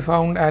can be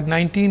found at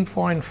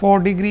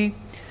 19.4 degree,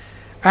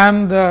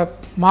 and the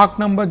Mach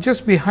number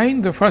just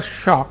behind the first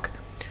shock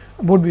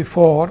would be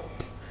 4,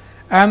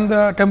 and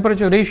the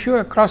temperature ratio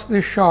across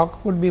this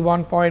shock would be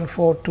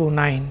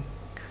 1.429.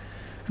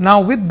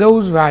 Now, with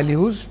those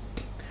values,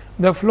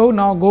 the flow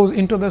now goes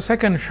into the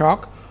second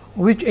shock,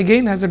 which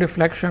again has a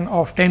deflection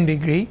of 10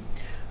 degree.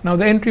 Now,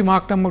 the entry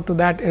Mach number to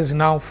that is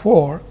now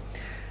 4.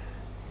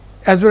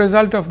 As a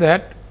result of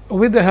that,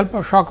 with the help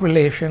of shock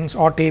relations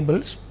or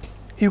tables,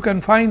 you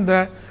can find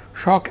the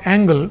shock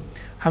angle,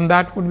 and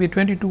that would be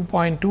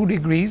 22.2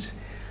 degrees.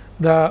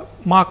 The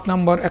Mach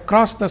number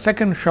across the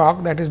second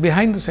shock, that is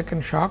behind the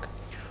second shock,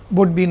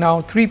 would be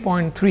now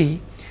 3.3,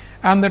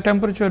 and the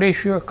temperature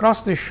ratio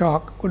across this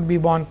shock would be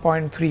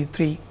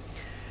 1.33.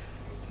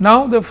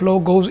 Now, the flow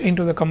goes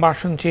into the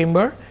combustion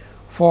chamber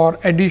for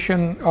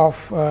addition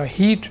of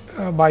heat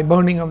by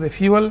burning of the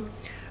fuel,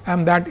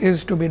 and that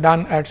is to be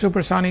done at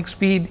supersonic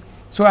speed.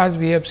 So, as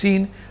we have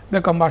seen,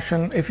 the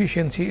combustion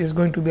efficiency is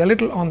going to be a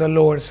little on the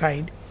lower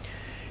side.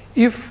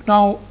 If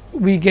now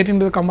we get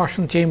into the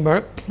combustion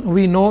chamber,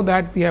 we know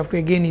that we have to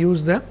again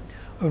use the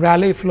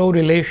Rayleigh flow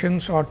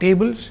relations or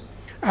tables,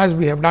 as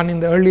we have done in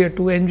the earlier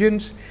two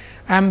engines,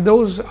 and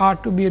those are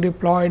to be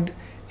deployed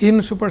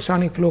in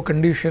supersonic flow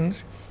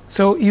conditions.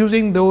 So,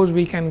 using those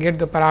we can get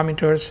the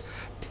parameters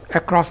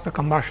across the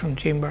combustion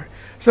chamber.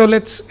 So,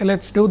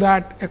 let's do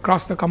that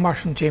across the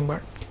combustion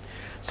chamber.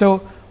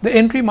 So, the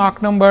entry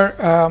Mach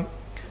number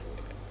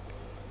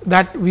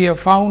that we have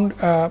found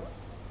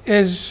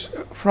is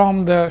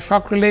from the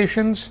shock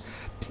relations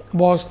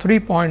was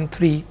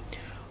 3.3.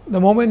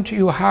 The moment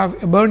you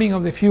have a burning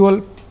of the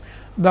fuel,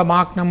 the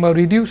Mach number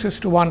reduces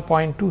to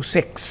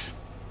 1.26,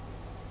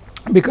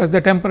 because the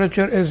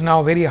temperature is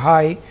now very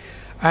high,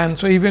 and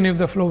so even if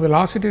the flow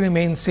velocity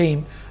remains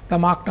same, the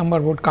Mach number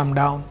would come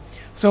down.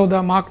 So,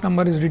 the Mach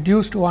number is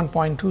reduced to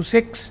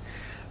 1.26.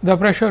 The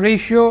pressure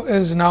ratio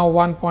is now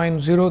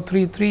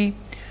 1.033,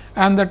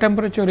 and the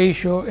temperature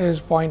ratio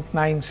is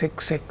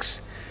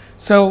 0.966.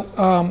 So,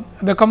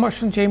 the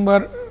combustion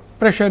chamber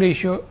pressure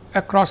ratio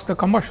across the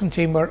combustion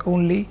chamber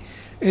only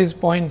is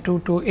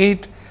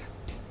 0.228,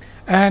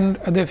 and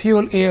the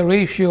fuel air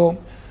ratio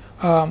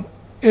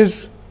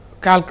is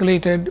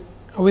calculated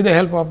with the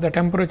help of the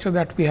temperature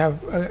that we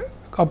have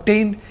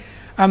obtained,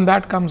 and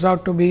that comes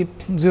out to be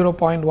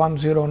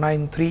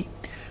 0.1093.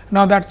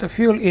 Now, that is the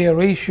fuel air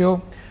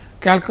ratio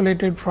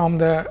calculated from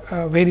the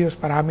various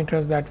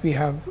parameters that we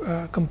have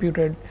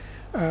computed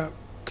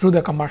through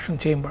the combustion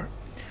chamber.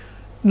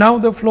 Now,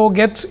 the flow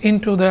gets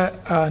into the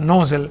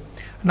nozzle.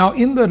 Now,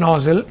 in the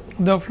nozzle,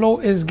 the flow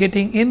is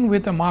getting in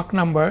with a Mach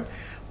number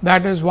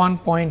that is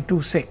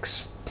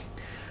 1.26,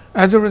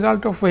 as a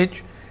result of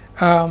which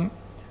it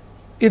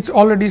is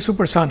already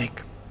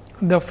supersonic.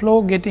 The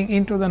flow getting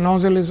into the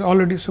nozzle is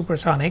already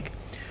supersonic.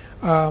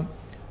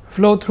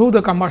 Flow through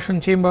the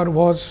combustion chamber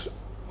was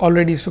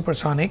already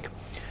supersonic.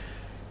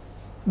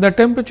 The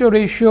temperature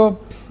ratio,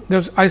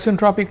 this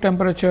isentropic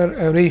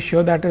temperature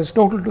ratio, that is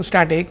total to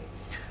static,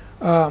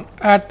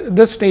 at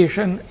this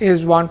station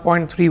is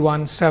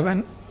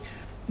 1.317.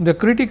 The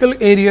critical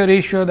area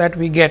ratio that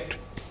we get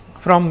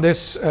from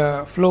this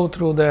flow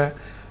through the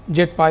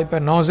jet pipe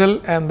and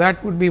nozzle, and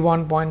that would be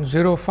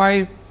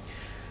 1.05,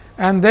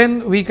 and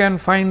then we can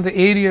find the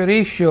area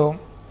ratio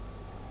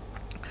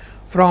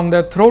from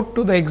the throat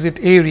to the exit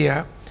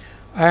area,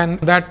 and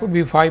that would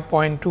be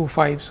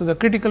 5.25. So, the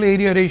critical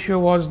area ratio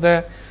was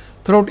the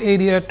throat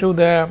area to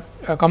the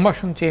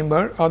combustion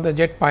chamber or the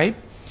jet pipe,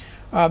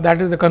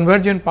 that is the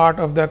convergent part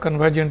of the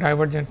convergent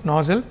divergent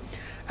nozzle,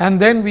 and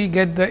then we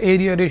get the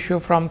area ratio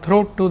from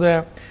throat to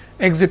the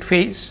exit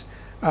face,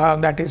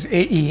 that is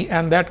AE,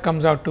 and that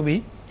comes out to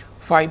be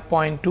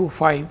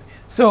 5.25.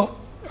 So,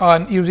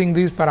 using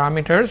these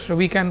parameters, so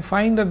we can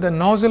find that the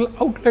nozzle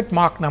outlet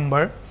Mach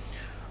number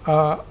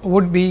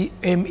would be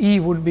ME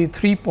would be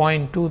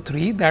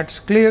 3.23, that is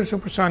clear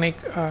supersonic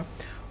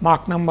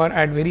Mach number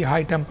at very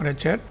high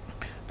temperature,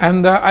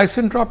 and the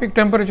isentropic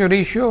temperature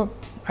ratio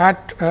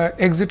at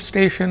exit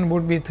station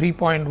would be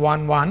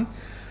 3.11.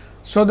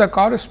 So, the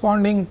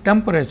corresponding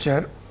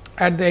temperature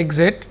at the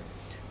exit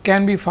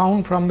can be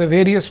found from the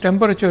various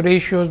temperature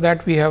ratios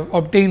that we have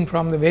obtained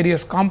from the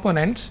various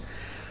components,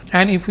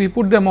 and if we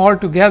put them all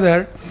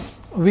together,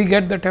 we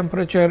get the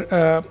temperature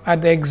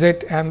at the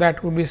exit, and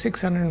that would be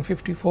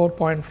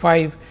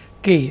 654.5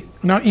 K.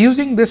 Now,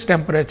 using this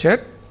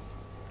temperature,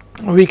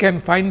 we can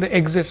find the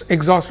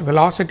exhaust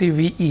velocity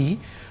V e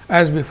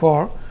as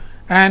before,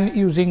 and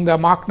using the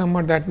Mach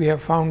number that we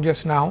have found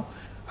just now,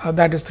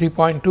 that is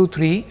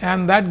 3.23,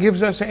 and that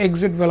gives us an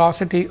exit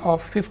velocity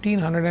of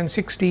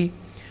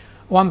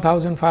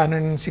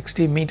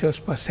 1560 meters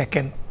per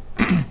second.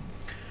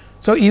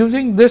 So,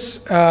 using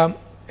this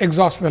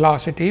exhaust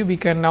velocity, we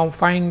can now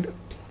find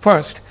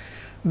first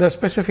the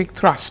specific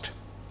thrust,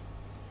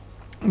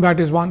 that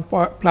is 1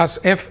 plus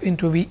F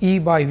into V e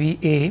by V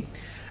a,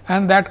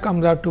 and that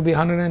comes out to be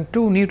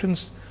 102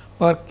 newtons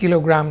per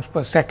kilograms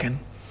per second.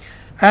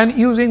 And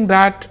using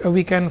that,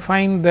 we can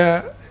find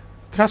the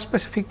thrust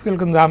specific fuel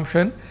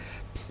consumption,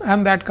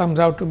 and that comes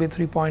out to be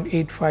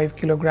 3.85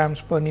 kilograms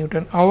per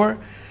Newton hour.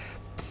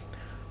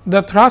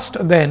 The thrust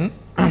then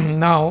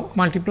now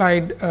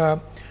multiplied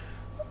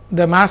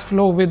the mass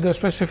flow with the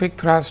specific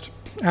thrust,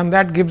 and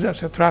that gives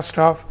us a thrust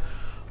of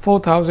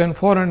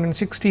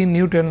 4,416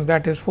 newtons,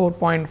 that is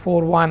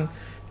 4.41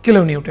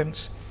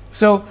 kilonewtons.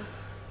 So,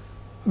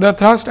 the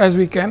thrust as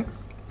we can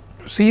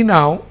see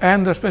now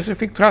and the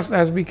specific thrust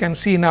as we can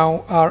see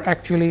now are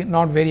actually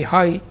not very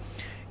high,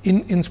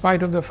 in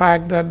spite of the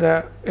fact that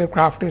the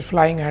aircraft is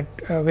flying at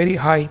very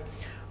high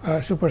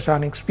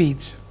supersonic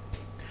speeds.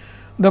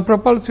 The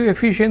propulsive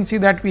efficiency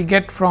that we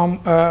get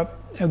from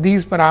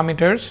these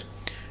parameters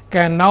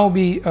can now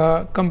be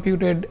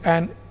computed,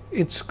 and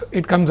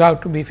it comes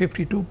out to be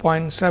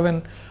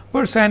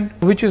 52.7%,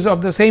 which is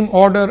of the same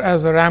order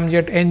as the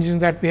ramjet engines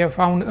that we have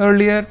found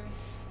earlier.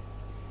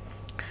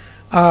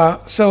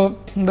 So,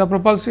 the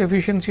propulsive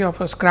efficiency of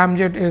a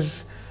scramjet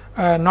is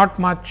not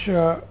much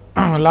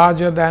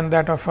larger than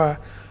that of a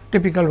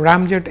typical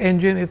ramjet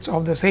engine, it is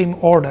of the same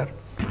order.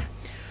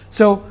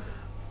 So,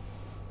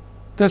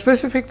 the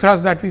specific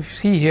thrust that we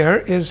see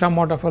here is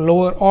somewhat of a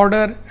lower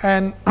order,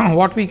 and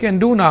what we can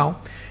do now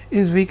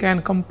is we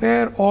can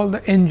compare all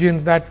the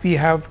engines that we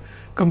have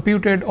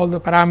computed, all the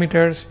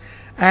parameters,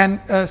 and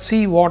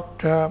see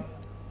what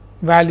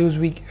values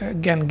we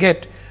can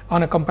get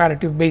on a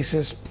comparative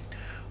basis.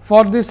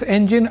 For this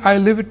engine, I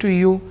leave it to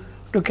you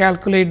to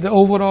calculate the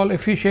overall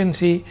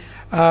efficiency.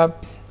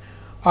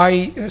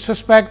 I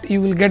suspect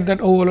you will get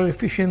that overall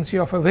efficiency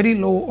of a very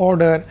low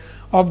order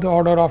of the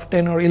order of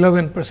 10 or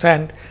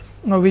 11%,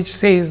 which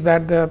says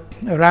that the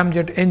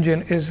ramjet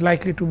engine is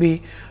likely to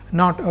be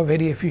not a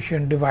very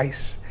efficient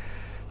device.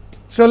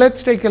 So, let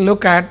us take a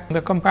look at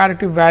the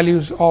comparative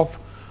values of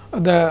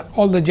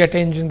all the jet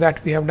engines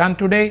that we have done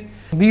today.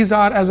 These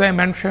are, as I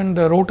mentioned,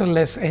 the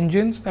rotorless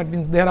engines. That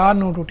means, there are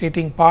no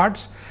rotating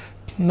parts,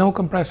 no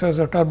compressors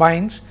or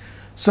turbines.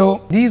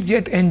 So, these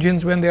jet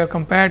engines, when they are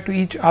compared to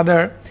each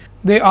other,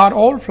 they are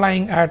all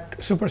flying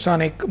at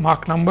supersonic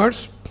Mach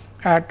numbers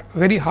at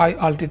very high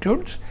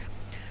altitudes,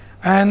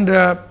 and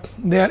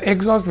their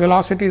exhaust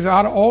velocities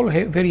are all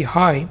very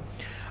high.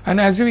 And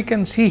as we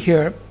can see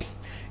here,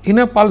 in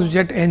a pulse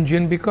jet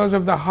engine, because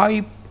of the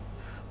high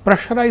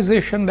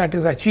pressurization that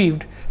is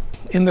achieved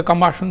in the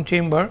combustion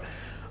chamber,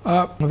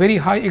 very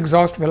high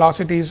exhaust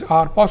velocities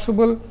are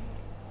possible,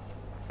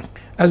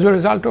 as a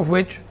result of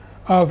which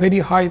very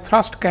high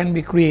thrust can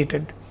be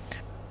created.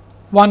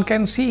 One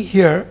can see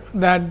here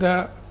that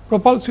the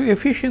propulsive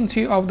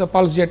efficiency of the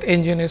pulse jet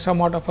engine is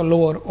somewhat of a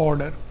lower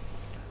order.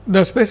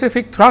 The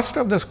specific thrust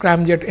of the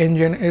scramjet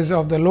engine is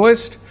of the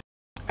lowest,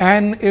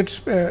 and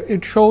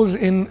it shows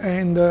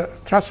in the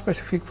thrust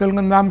specific fuel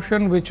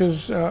consumption, which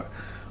is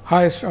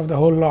highest of the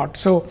whole lot.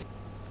 So,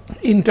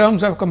 in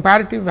terms of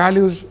comparative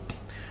values,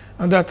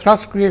 the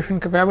thrust creation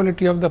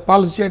capability of the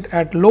pulse jet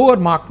at lower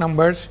Mach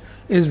numbers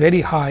is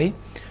very high.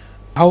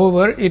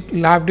 However, it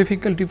will have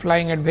difficulty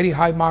flying at very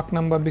high Mach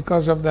number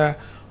because of the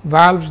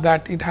valves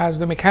that it has,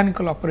 the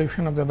mechanical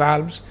operation of the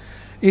valves.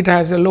 It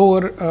has a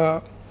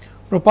lower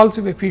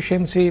propulsive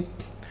efficiency,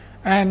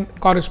 and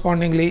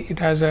correspondingly it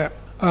has a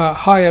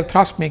higher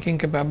thrust making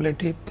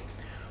capability.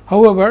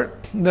 However,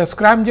 the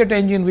scramjet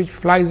engine, which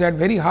flies at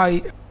very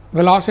high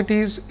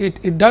velocities,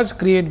 it does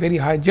create very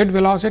high jet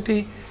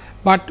velocity,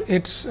 but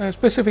its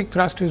specific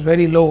thrust is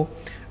very low,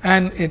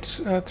 and its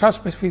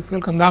thrust specific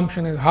fuel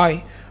consumption is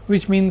high,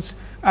 which means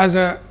as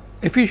a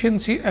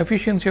efficiency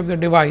of the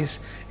device,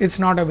 it is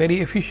not a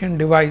very efficient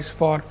device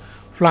for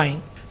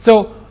flying.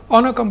 So,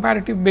 on a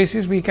comparative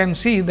basis, we can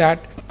see that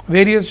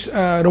various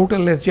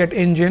rotorless jet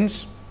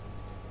engines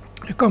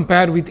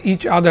compare with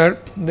each other,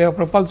 their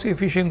propulsive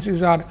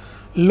efficiencies are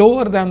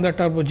lower than the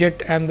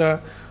turbojet and the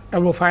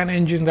turbofan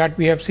engines that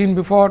we have seen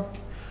before.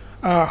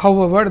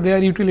 However, their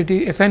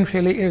utility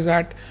essentially is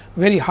at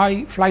very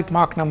high flight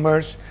Mach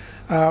numbers,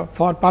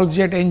 for pulse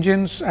jet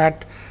engines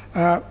at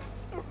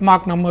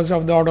Mach numbers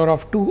of the order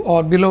of 2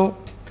 or below,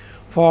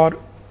 for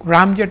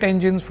ramjet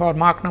engines for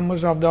Mach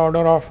numbers of the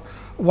order of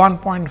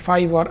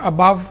 1.5 or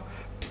above,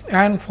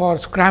 and for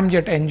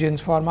scramjet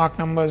engines for Mach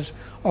numbers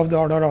of the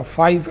order of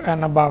 5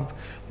 and above.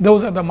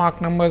 Those are the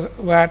Mach numbers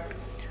at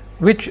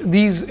which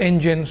these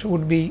engines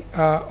would be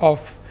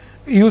of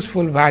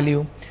useful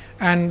value,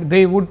 and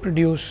they would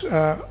produce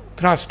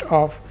thrust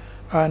of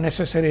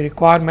necessary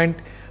requirement.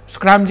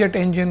 Scramjet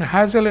engine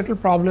has a little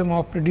problem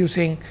of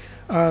producing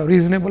a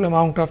reasonable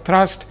amount of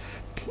thrust,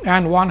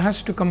 and one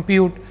has to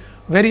compute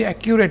very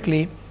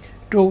accurately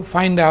to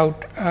find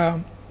out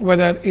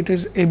whether it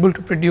is able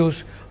to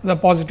produce the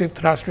positive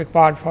thrust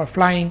required for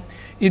flying.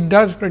 It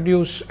does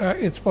produce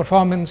its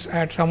performance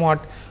at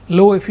somewhat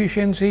low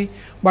efficiency,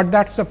 but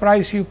that is the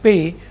price you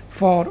pay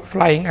for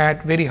flying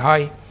at very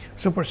high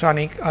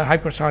supersonic or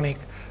hypersonic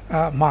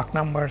Mach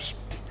numbers.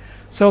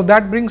 So,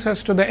 that brings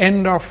us to the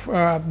end of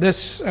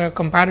this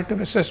comparative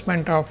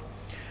assessment of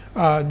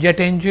jet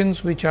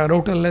engines, which are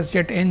rotorless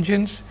jet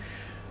engines,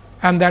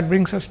 and that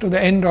brings us to the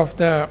end of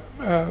the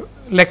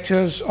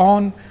lectures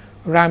on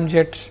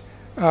ramjets,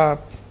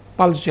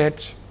 pulse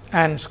jets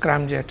and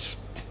scramjets.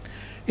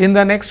 In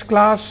the next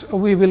class,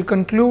 we will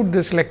conclude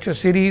this lecture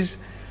series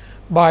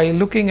by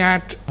looking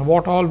at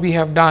what all we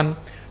have done,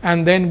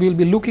 and then we will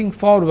be looking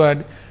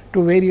forward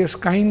to various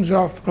kinds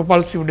of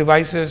propulsive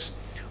devices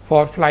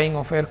for flying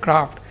of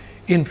aircraft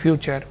in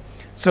future.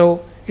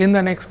 So, in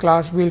the next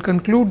class, we will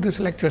conclude this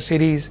lecture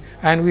series,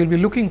 and we will be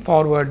looking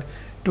forward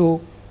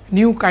to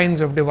new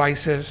kinds of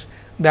devices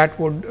that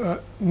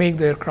would make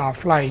the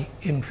aircraft fly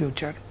in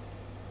future.